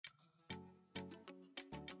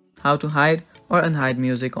how to hide or unhide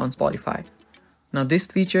music on Spotify. Now this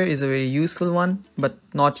feature is a very useful one but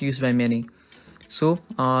not used by many. So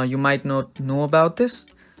you might not know about this,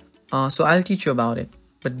 so I'll teach you about it.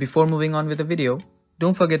 But before moving on with the video,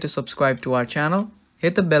 don't forget to subscribe to our channel,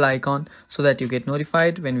 hit the bell icon so that you get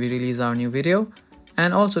notified when we release our new video,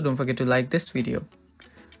 and also don't forget to like this video.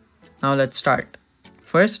 Now let's start.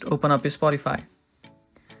 First, open up your Spotify.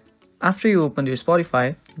 After you open your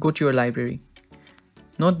Spotify, go to your library.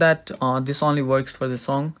 Note that this only works for the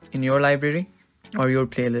song in your library or your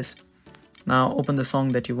playlist. Now open the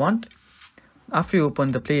song that you want. After you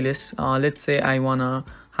open the playlist, let's say I wanna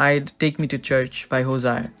hide Take Me to Church by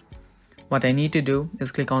Hosea. What I need to do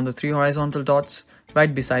is click on the 3 horizontal dots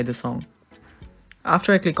right beside the song.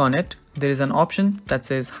 After I click on it, there is an option that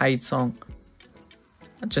says Hide Song.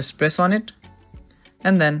 Just press on it,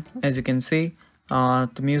 and then as you can see,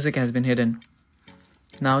 the music has been hidden.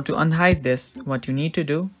 Now to unhide this, what you need to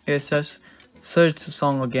do is just search the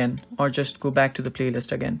song again or just go back to the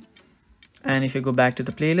playlist again. And if you go back to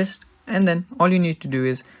the playlist, and then all you need to do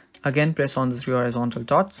is again press on the 3 horizontal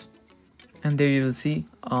dots, and there you will see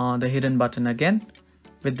the hidden button again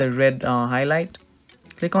with the red highlight.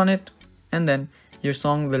 Click on it and then your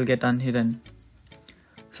song will get unhidden.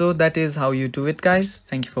 So that is how you do it, guys.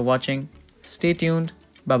 Thank you for watching. Stay tuned.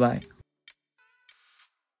 Bye bye.